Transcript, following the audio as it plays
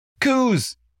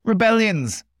Coups,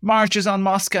 rebellions, marches on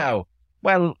Moscow.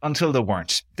 Well, until there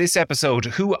weren't. This episode,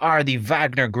 who are the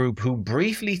Wagner Group who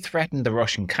briefly threatened the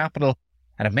Russian capital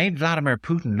and have made Vladimir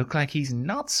Putin look like he's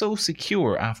not so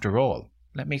secure after all?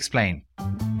 Let me explain.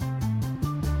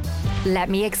 Let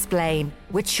Me Explain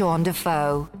with Sean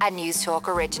Defoe, a News Talk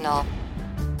original.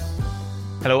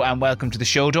 Hello and welcome to the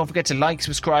show. Don't forget to like,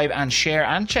 subscribe and share,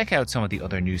 and check out some of the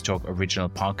other News Talk original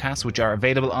podcasts which are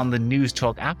available on the News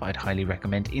Talk app. I'd highly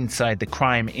recommend Inside the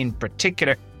Crime in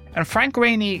particular. And Frank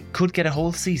Rainey could get a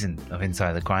whole season of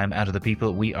Inside the Crime out of the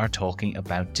people we are talking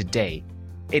about today.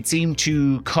 It seemed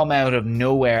to come out of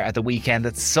nowhere at the weekend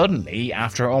that suddenly,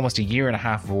 after almost a year and a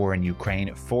half of war in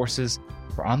Ukraine, forces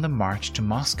were on the march to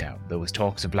Moscow. There was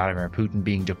talks of Vladimir Putin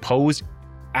being deposed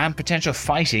and potential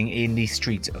fighting in the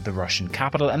streets of the Russian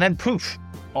capital. And then poof,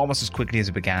 almost as quickly as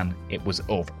it began, it was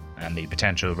over. And the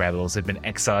potential rebels had been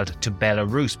exiled to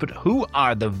Belarus. But who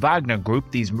are the Wagner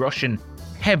Group, these Russian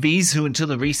heavies who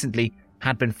until recently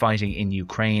had been fighting in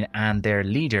Ukraine, and their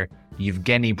leader,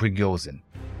 Yevgeny Prigozhin?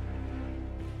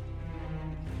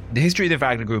 The history of the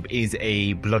Wagner Group is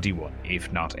a bloody one,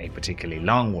 if not a particularly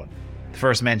long one. The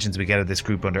first mentions we get of this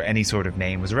group under any sort of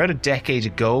name was around a decade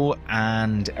ago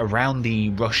and around the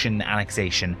Russian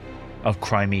annexation of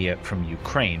Crimea from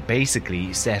Ukraine,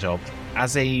 basically set up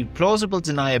as a plausible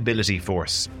deniability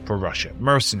force for Russia,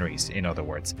 mercenaries in other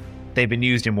words. They've been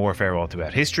used in warfare all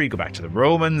throughout history. Go back to the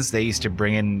Romans, they used to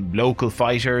bring in local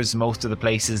fighters most of the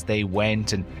places they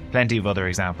went, and plenty of other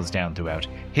examples down throughout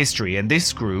history. And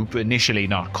this group, initially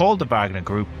not called the Wagner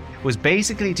Group, was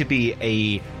basically to be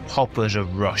a puppet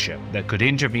of Russia that could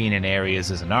intervene in areas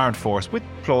as an armed force with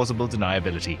plausible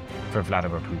deniability for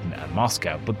Vladimir Putin and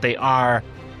Moscow. But they are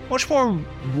much more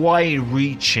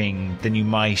wide-reaching than you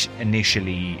might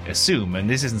initially assume, and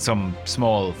this isn't some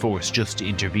small force just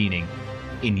intervening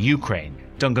in Ukraine.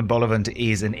 Duncan Bullivant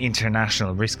is an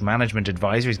international risk management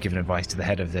advisor. He's given advice to the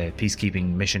head of the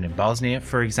peacekeeping mission in Bosnia,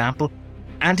 for example.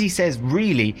 And he says,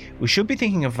 really, we should be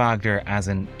thinking of Wagner as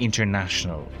an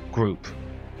international group.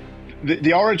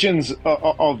 The origins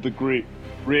of the group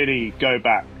really go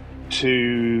back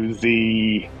to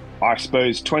the, I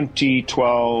suppose,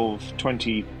 2012,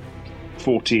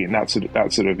 2014, that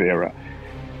sort of era.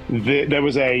 There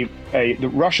was the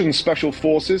Russian special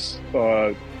forces,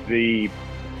 the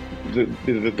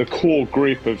core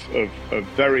group of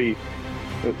very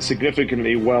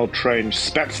significantly well-trained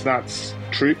Spetsnaz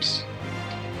troops,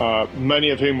 many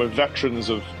of whom were veterans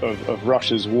of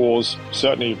Russia's wars,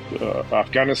 certainly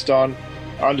Afghanistan,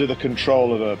 under the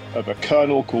control of a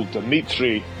colonel called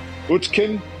Dmitry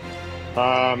Utkin,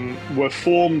 were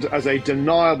formed as a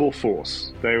deniable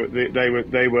force. They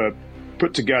were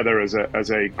put together as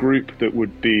a group that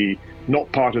would be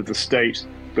not part of the state,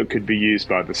 but could be used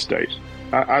by the state,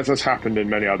 as has happened in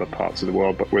many other parts of the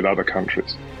world, but with other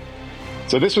countries.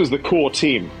 So this was the core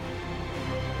team.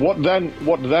 What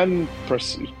then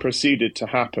proceeded to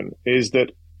happen is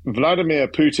that Vladimir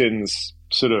Putin's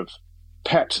sort of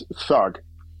pet thug,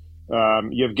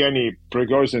 Yevgeny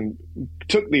Prigozhin,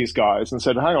 took these guys and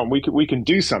said, hang on, we can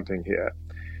do something here.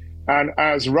 And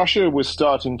as Russia was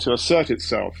starting to assert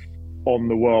itself on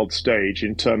the world stage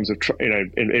in terms of,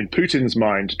 in Putin's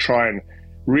mind, to try and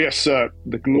reassert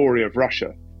the glory of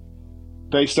Russia,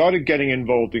 they started getting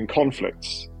involved in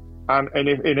conflicts. And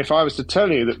if I was to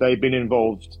tell you that they've been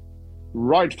involved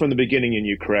right from the beginning in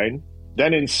Ukraine,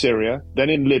 then in Syria, then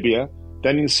in Libya,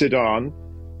 then in Sudan,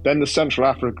 then the Central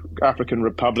African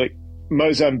Republic,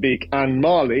 Mozambique and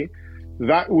Mali,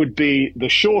 that would be the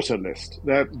shorter list.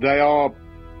 They are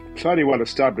fairly well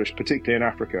established, particularly in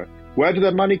Africa. Where did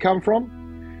their money come from?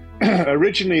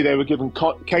 Originally, they were given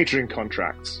catering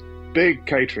contracts, big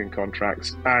catering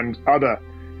contracts, and other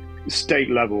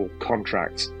state-level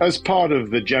contracts as part of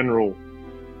the general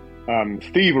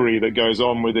thievery that goes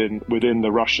on within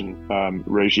the Russian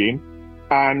regime.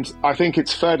 And I think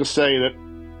it's fair to say that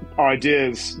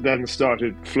ideas then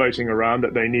started floating around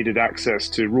that they needed access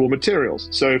to raw materials.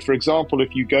 So, for example,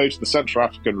 if you go to the Central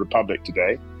African Republic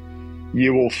today,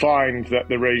 you will find that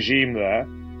the regime there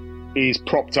is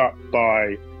propped up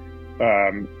by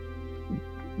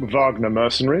Wagner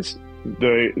mercenaries.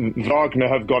 The Wagner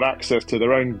have got access to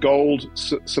their own gold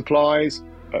supplies,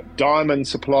 diamond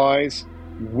supplies,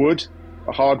 wood,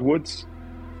 hardwoods.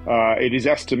 It is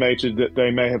estimated that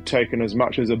they may have taken as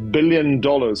much as $1 billion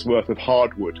worth of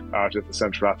hardwood out of the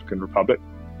Central African Republic.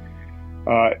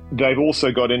 They've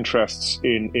also got interests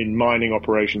in mining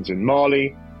operations in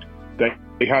Mali.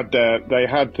 They had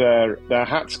their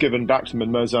hats given back to them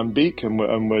in Mozambique and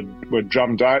were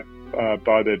drummed out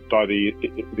by the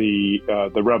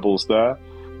rebels there.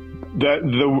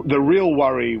 The real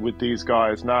worry with these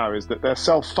guys now is that they're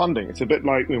self-funding. It's a bit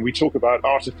like when we talk about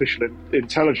artificial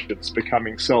intelligence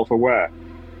becoming self-aware.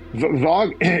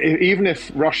 Even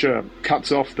if Russia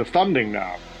cuts off the funding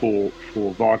now for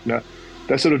Wagner,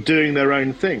 they're sort of doing their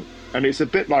own thing, and it's a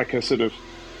bit like a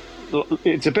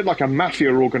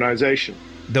mafia organization.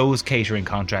 Those catering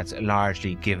contracts are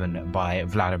largely given by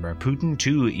Vladimir Putin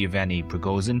to Yevgeny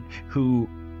Prigozhin, who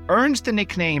earned the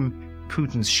nickname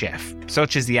Putin's chef.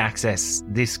 Such is the access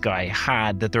this guy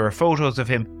had that there are photos of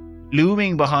him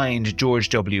looming behind George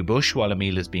W. Bush while a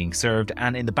meal is being served,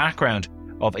 and in the background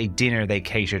of a dinner they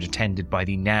catered attended by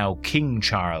the now King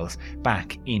Charles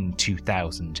back in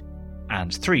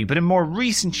 2003. But in more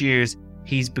recent years,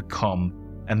 he's become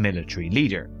a military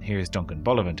leader. Here's Duncan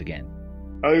Bullivant again.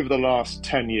 Over the last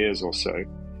 10 years or so,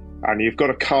 and you've got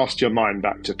to cast your mind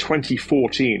back to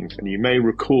 2014, and you may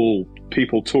recall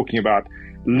people talking about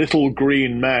little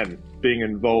green men being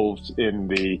involved in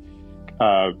the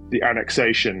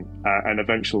annexation and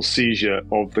eventual seizure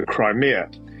of the Crimea.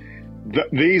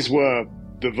 These were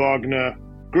the Wagner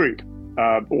Group,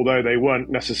 although they weren't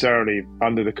necessarily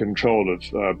under the control of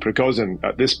Prigozhin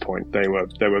at this point. They were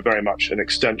very much an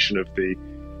extension of the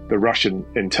Russian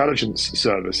intelligence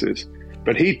services.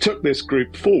 But he took this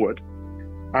group forward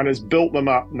and has built them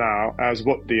up now as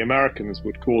what the Americans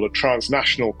would call a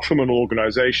transnational criminal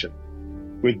organization,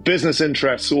 with business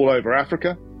interests all over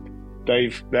Africa.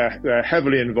 They're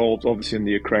heavily involved, obviously, in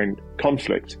the Ukraine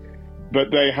conflict,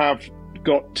 but they have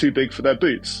got too big for their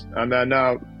boots, and they're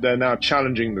now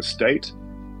challenging the state.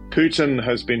 Putin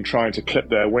has been trying to clip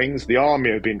their wings. The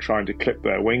army have been trying to clip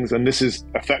their wings, and this is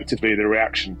effectively the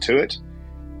reaction to it.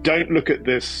 Don't look at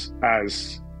this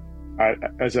as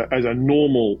a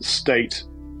normal state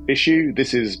issue.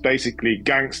 This is basically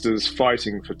gangsters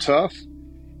fighting for turf.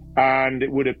 And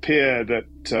it would appear that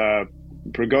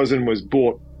Prigozhin was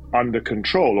brought under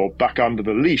control or back under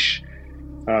the leash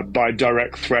by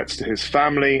direct threats to his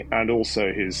family and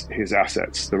also his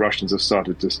assets. The Russians have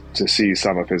started to seize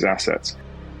some of his assets.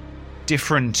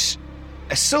 Different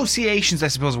associations, I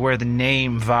suppose, where the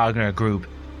name Wagner Group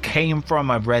came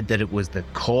from. I've read that it was the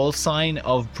call sign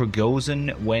of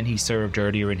Prigozhin when he served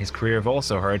earlier in his career. I've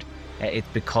also heard it's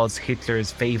because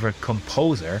Hitler's favourite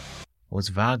composer was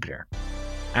Wagner.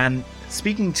 And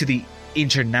speaking to the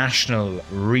international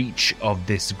reach of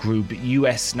this group,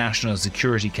 US National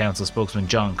Security Council spokesman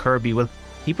John Kirby, well,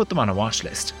 he put them on a watch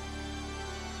list.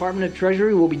 Department of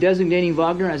Treasury will be designating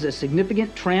Wagner as a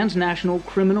significant transnational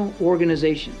criminal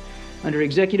organization under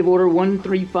Executive Order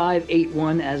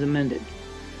 13581 as amended.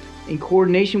 In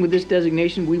coordination with this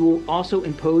designation, we will also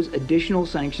impose additional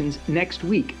sanctions next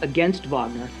week against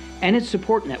Wagner and its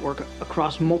support network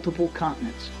across multiple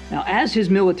continents. Now, as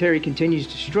his military continues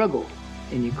to struggle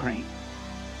in Ukraine,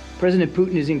 President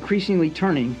Putin is increasingly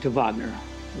turning to Wagner,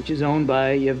 which is owned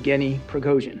by Yevgeny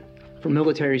Prigozhin, for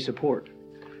military support.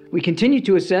 We continue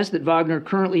to assess that Wagner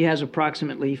currently has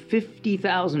approximately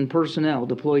 50,000 personnel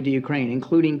deployed to Ukraine,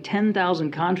 including 10,000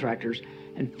 contractors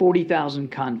and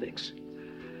 40,000 convicts.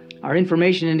 Our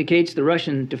information indicates the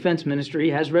Russian Defense Ministry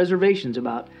has reservations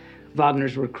about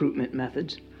Wagner's recruitment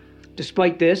methods.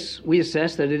 Despite this, we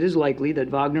assess that it is likely that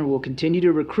Wagner will continue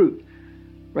to recruit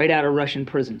right out of Russian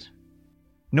prisons.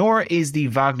 Nor is the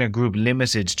Wagner Group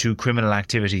limited to criminal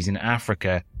activities in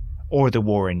Africa or the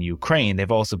war in Ukraine.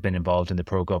 They've also been involved in the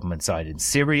pro-government side in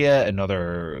Syria,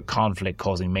 another conflict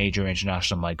causing major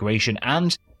international migration,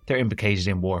 and they're implicated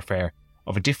in warfare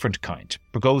of a different kind.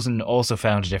 Prigozhin also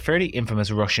founded a fairly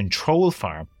infamous Russian troll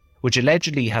farm, which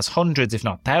allegedly has hundreds, if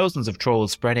not thousands, of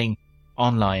trolls spreading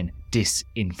online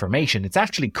disinformation. It's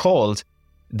actually called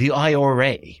the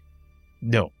IRA.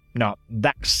 No, not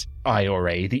that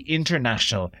IRA, the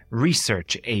International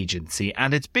Research Agency,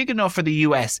 and it's big enough for the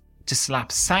US to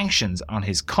slap sanctions on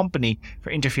his company for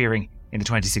interfering in the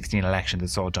 2016 election that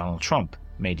saw Donald Trump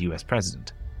made US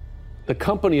president. The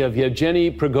company of Yevgeny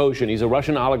Prigozhin, he's a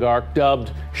Russian oligarch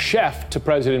dubbed chef to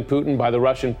President Putin by the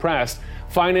Russian press,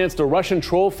 financed a Russian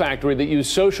troll factory that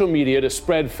used social media to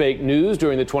spread fake news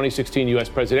during the 2016 U.S.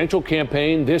 presidential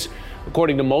campaign. This,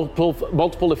 according to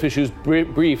multiple officials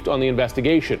briefed on the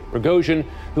investigation. Prigozhin,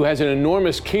 who has an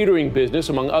enormous catering business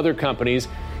among other companies,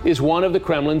 is one of the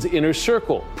Kremlin's inner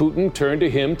circle. Putin turned to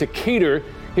him to cater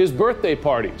his birthday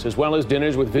parties, as well as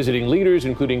dinners with visiting leaders,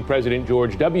 including President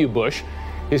George W. Bush.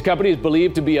 His company is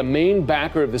believed to be a main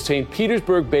backer of the St.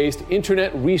 Petersburg-based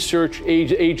Internet Research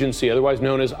Agency, otherwise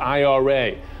known as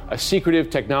IRA, a secretive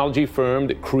technology firm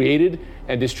that created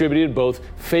and distributed both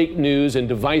fake news and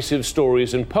divisive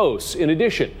stories and posts. In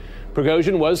addition,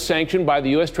 Prigozhin was sanctioned by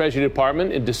the U.S. Treasury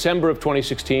Department in December of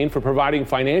 2016 for providing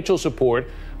financial support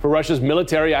for Russia's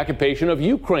military occupation of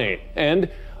Ukraine. And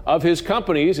of his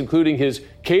companies, including his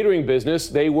catering business,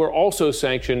 they were also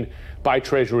sanctioned by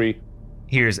Treasury.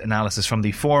 Here's analysis from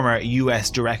the former US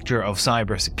Director of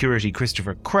Cybersecurity,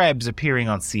 Christopher Krebs, appearing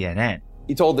on CNN.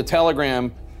 He told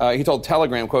Telegram,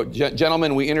 quote,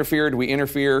 "Gentlemen, we interfere,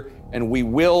 and we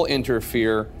will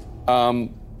interfere."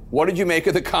 What did you make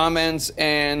of the comments,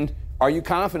 and are you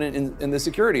confident in the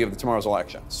security of tomorrow's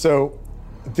election? So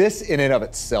this in and of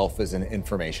itself is an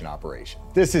information operation.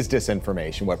 This is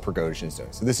disinformation, what Prigozhin is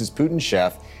doing. So this is Putin's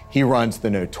chef. He runs the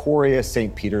notorious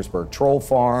St. Petersburg troll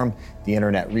farm, the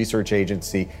Internet Research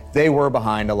Agency. They were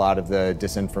behind a lot of the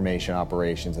disinformation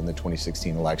operations in the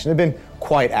 2016 election. They've been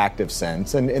quite active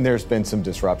since, and there's been some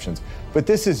disruptions. But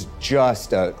this is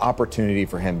just an opportunity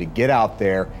for him to get out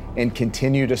there and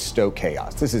continue to stoke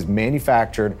chaos. This is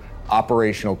manufactured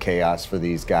operational chaos for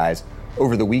these guys.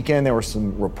 Over the weekend, there were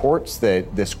some reports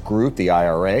that this group, the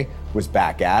IRA, was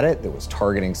back at it, that was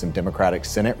targeting some Democratic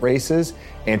Senate races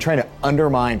and trying to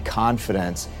undermine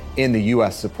confidence in the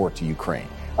U.S. support to Ukraine.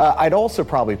 I'd also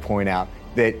probably point out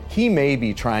that he may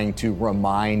be trying to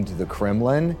remind the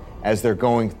Kremlin, as they're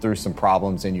going through some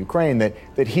problems in Ukraine,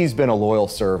 that he's been a loyal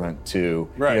servant to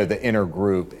the inner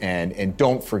group, and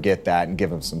don't forget that and give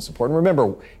him some support. And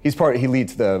remember, he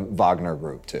leads the Wagner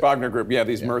Group too. Wagner Group,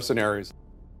 these mercenaries.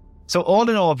 So all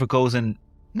in all, Prigozhin,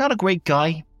 not a great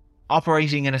guy,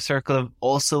 operating in a circle of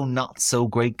also not so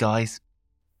great guys.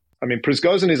 I mean,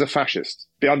 Prigozhin is a fascist.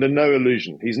 Be under no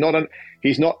illusion. He's not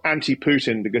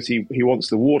anti-Putin because he wants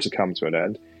the war to come to an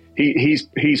end.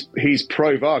 He's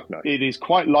pro-Wagner. It is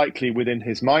quite likely within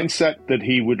his mindset that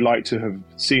he would like to have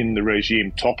seen the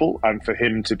regime topple, and for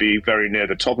him to be very near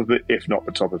the top of it, if not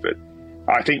the top of it.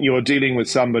 I think you're dealing with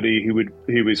somebody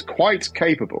who is quite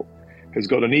capable, has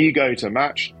got an ego to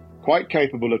match, quite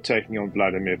capable of taking on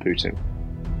Vladimir Putin.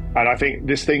 And I think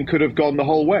this thing could have gone the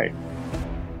whole way.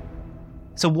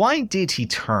 So why did he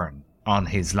turn on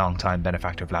his longtime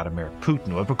benefactor Vladimir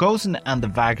Putin? Well, Prigozhin and the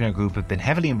Wagner Group have been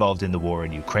heavily involved in the war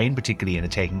in Ukraine, particularly in the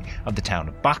taking of the town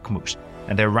of Bakhmut.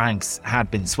 And their ranks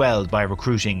had been swelled by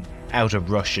recruiting out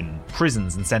of Russian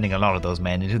prisons and sending a lot of those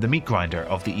men into the meat grinder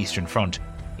of the Eastern Front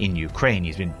in Ukraine.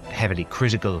 He's been heavily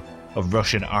critical of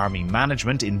Russian army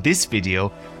management in this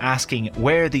video, asking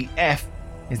where the F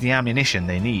is the ammunition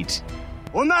they need.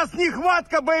 У нас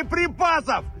нехватка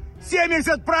боеприпасов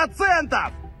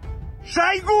 70%.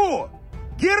 Шойгу!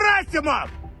 Герасимов!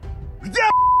 Где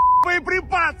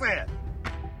боеприпасы?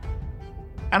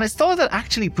 And it's thought that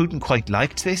actually Putin quite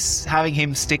liked this, having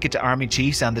him stick it to army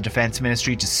chiefs and the defense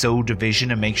ministry to sow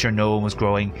division and make sure no one was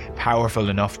growing powerful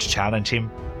enough to challenge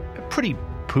him. A pretty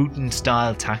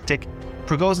Putin-style tactic.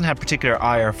 Prigozhin had particular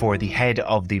ire for the head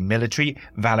of the military,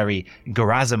 Valery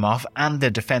Gerasimov, and the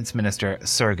defense minister,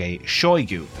 Sergei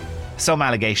Shoigu. Some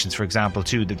allegations, for example,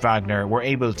 too, that Wagner were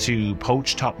able to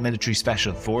poach top military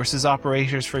special forces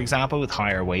operators, for example, with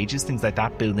higher wages, things like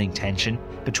that, building tension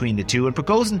between the two. And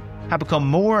Prigozhin had become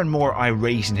more and more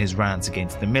irate in his rants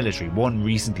against the military. One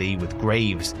recently with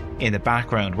Graves in the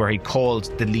background, where he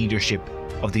called the leadership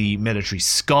of the military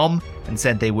scum and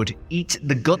said they would eat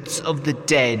the guts of the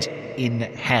dead in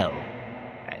hell.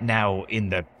 Now, in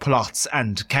the plots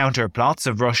and counter-plots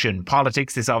of Russian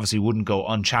politics, this obviously wouldn't go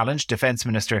unchallenged. Defense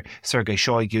Minister Sergei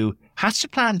Shoigu hatched a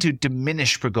plan to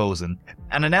diminish Prigozhin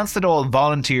and announced that all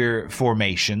volunteer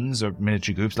formations or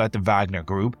military groups like the Wagner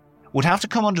Group would have to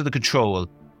come under the control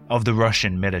of the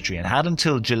Russian military, and had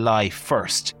until July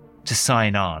 1st to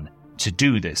sign on to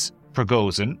do this.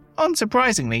 Prigozhin,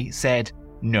 unsurprisingly, said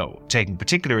no, taking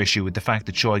particular issue with the fact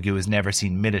that Shoigu has never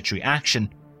seen military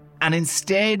action, and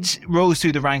instead rose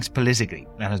through the ranks politically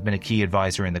and has been a key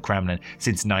advisor in the Kremlin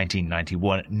since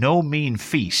 1991. No mean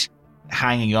feat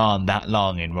hanging on that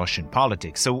long in Russian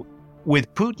politics. So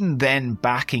with Putin then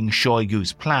backing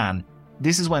Shoigu's plan,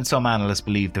 this is when some analysts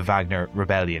believe the Wagner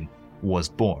rebellion was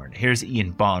born. Here's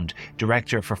Ian Bond,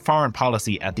 Director for Foreign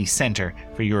Policy at the Centre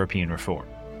for European Reform.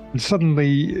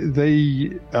 Suddenly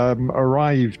they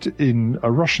arrived in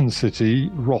a Russian city,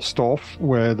 Rostov,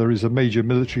 where there is a major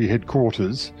military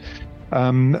headquarters,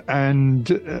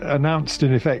 and announced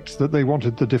in effect that they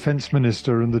wanted the defense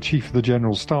minister and the chief of the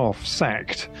general staff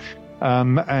sacked,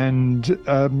 and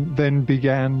then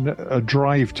began a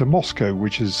drive to Moscow,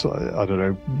 which is,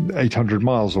 800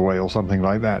 miles away or something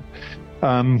like that.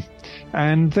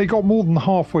 And they got more than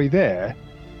halfway there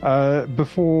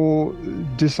before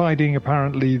deciding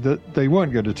apparently that they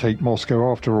weren't going to take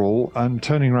Moscow after all, and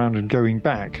turning around and going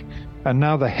back. And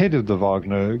now the head of the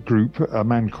Wagner Group, a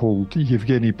man called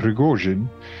Yevgeny Prigozhin,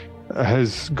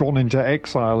 has gone into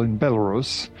exile in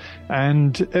Belarus,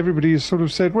 and everybody has sort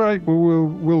of said, right,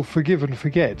 we'll forgive and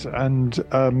forget, and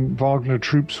Wagner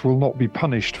troops will not be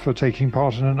punished for taking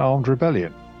part in an armed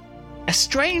rebellion. A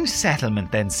strange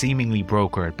settlement then seemingly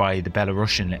brokered by the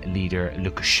Belarusian leader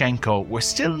Lukashenko. We're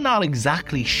still not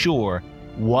exactly sure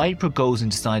why Prigozhin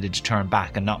decided to turn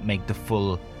back and not make the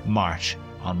full march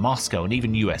on Moscow, and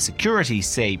even US security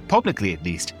say, publicly at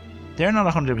least, they're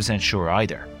not 100% sure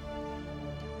either.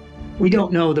 We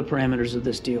don't know the parameters of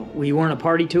this deal. We weren't a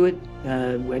party to it.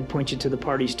 I'd point you to the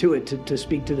parties to it to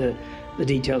speak to the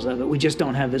details of it. We just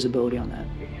don't have visibility on that.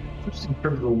 Just in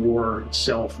terms of the war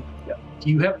itself, do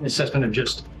you have an assessment of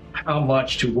just how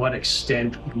much, to what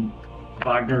extent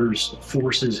Wagner's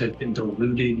forces have been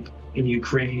diluted in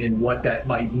Ukraine and what that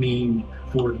might mean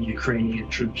for the Ukrainian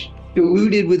troops?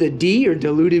 Diluted with a D or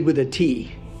diluted with a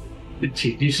T? The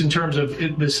T. Just in terms of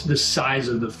the size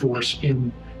of the force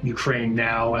in Ukraine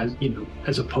now,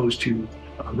 as opposed to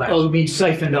last. Being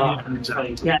siphoned off.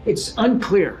 Yeah, it's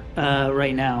unclear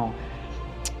right now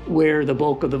where the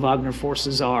bulk of the Wagner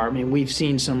forces are. I mean, we've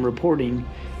seen some reporting,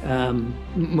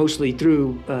 mostly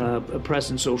through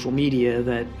press and social media,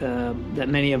 that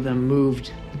many of them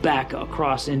moved back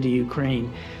across into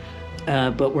Ukraine,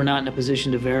 but we're not in a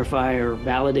position to verify or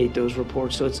validate those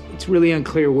reports. So it's really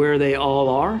unclear where they all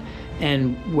are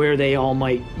and where they all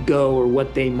might go or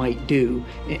what they might do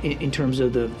in terms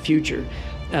of the future.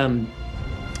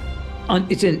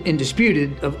 It's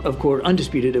undisputed, of course,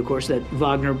 that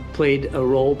Wagner played a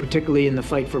role, particularly in the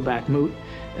fight for Bakhmut.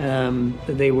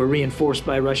 They were reinforced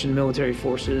by Russian military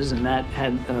forces, and that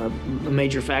had a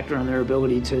major factor on their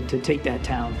ability to take that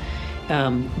town.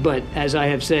 But as I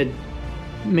have said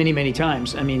many, many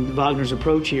times, I mean, Wagner's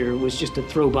approach here was just to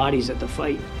throw bodies at the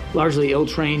fight, largely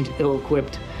ill-trained,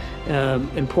 ill-equipped,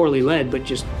 and poorly led, but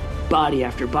just body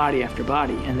after body after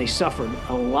body, and they suffered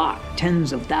a lot,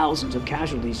 tens of thousands of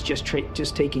casualties just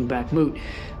taking Bakhmut,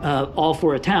 all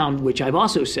for a town which I've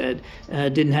also said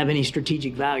didn't have any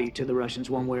strategic value to the Russians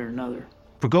one way or another.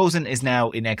 Prigozhin is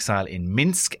now in exile in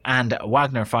Minsk, and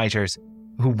Wagner fighters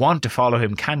who want to follow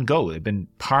him can go. They've been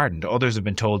pardoned. Others have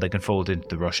been told they can fold into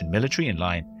the Russian military in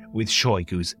line with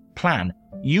Shoigu's plan.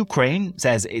 Ukraine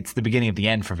says it's the beginning of the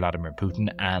end for Vladimir Putin,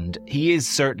 and he is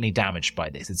certainly damaged by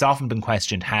this. It's often been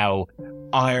questioned how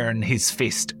iron his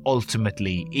fist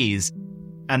ultimately is,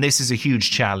 and this is a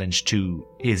huge challenge to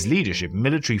his leadership.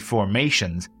 Military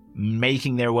formations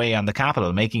making their way on the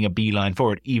capital, making a beeline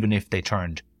for it, even if they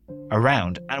turned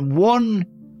around. And one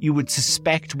you would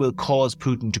suspect will cause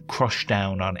Putin to crush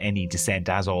down on any dissent,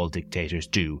 as all dictators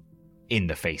do in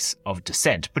the face of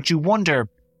dissent. But you wonder,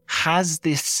 has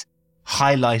this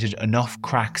highlighted enough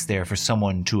cracks there for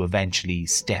someone to eventually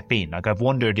step in? Like, I've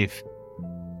wondered if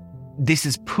this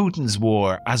is Putin's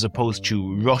war as opposed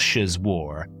to Russia's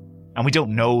war. And we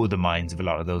don't know the minds of a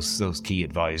lot of those key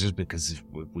advisors, because if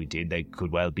we did, they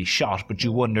could well be shot. But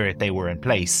you wonder, if they were in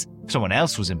place, if someone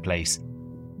else was in place,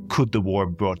 could the war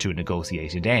be brought to a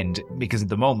negotiated end? Because at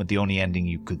the moment, the only ending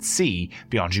you could see,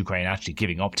 beyond Ukraine actually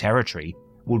giving up territory,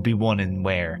 would be one in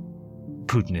where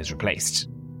Putin is replaced.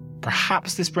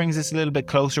 Perhaps this brings us a little bit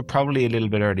closer, probably a little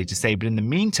bit early to say, but in the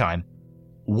meantime,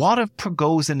 what of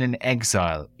Prigozhin in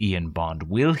exile, Ian Bond?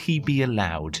 Will he be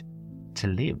allowed to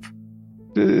live?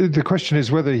 The question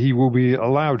is whether he will be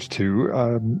allowed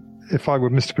to. If I were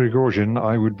Mr. Prigozhin,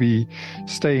 I would be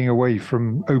staying away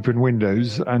from open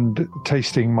windows and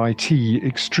tasting my tea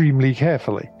extremely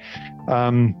carefully.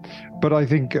 But I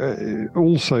think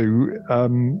also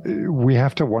we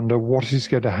have to wonder what is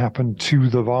going to happen to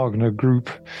the Wagner Group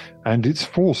and its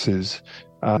forces.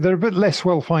 They're a bit less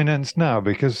well-financed now,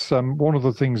 because one of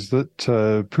the things that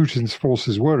Putin's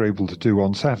forces were able to do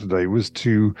on Saturday was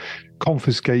to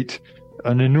confiscate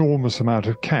an enormous amount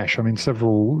of cash. I mean,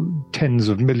 several tens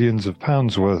of millions of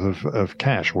pounds worth of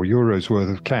cash, or euros worth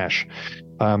of cash,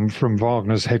 from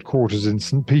Wagner's headquarters in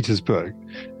St. Petersburg.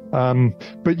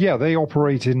 But yeah, they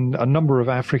operate in a number of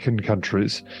African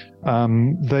countries.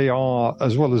 They are,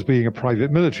 as well as being a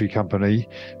private military company,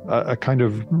 a kind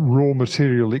of raw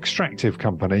material extractive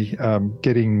company,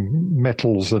 getting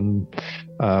metals and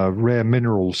rare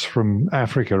minerals from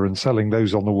Africa and selling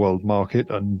those on the world market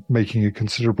and making a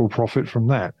considerable profit from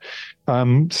that.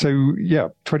 So yeah,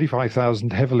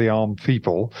 25,000 heavily armed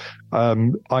people.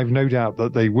 I've no doubt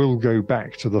that they will go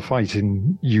back to the fight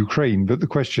in Ukraine, but the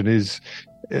question is,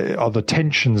 are the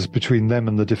tensions between them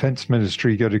and the defense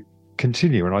ministry going to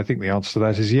continue? And I think the answer to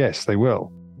that is yes, they will.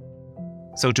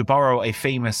 So, to borrow a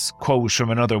famous quote from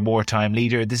another wartime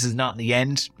leader, this is not the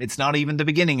end. It's not even the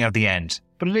beginning of the end,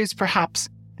 but it is perhaps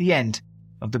the end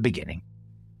of the beginning.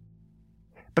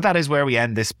 But that is where we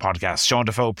end this podcast. Sean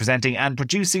Defoe presenting and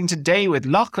producing today with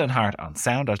Lachlan Hart on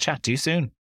sound. I'll chat to you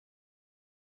soon.